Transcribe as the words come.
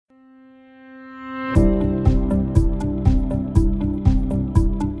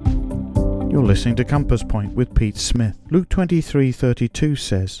You're listening to Compass Point with Pete Smith. Luke 23:32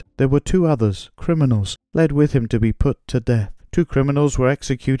 says, "There were two others, criminals, led with him to be put to death. Two criminals were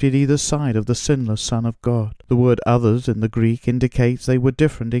executed either side of the sinless Son of God." The word others in the Greek indicates they were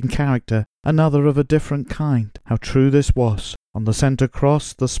different in character, another of a different kind. How true this was. On the center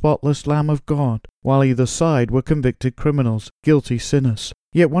cross, the spotless Lamb of God, while either side were convicted criminals, guilty sinners.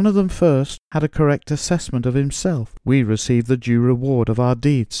 Yet one of them first had a correct assessment of himself. We receive the due reward of our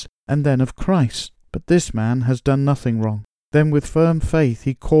deeds, and then of Christ. But this man has done nothing wrong. Then with firm faith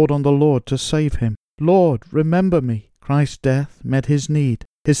he called on the Lord to save him. "Lord, remember me." Christ's death met his need.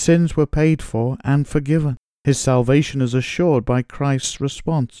 His sins were paid for and forgiven. His salvation is assured by Christ's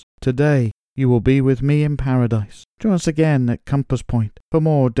response. "Today you will be with me in paradise." Join us again at Compass Point for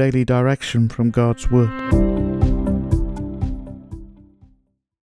more daily direction from God's Word.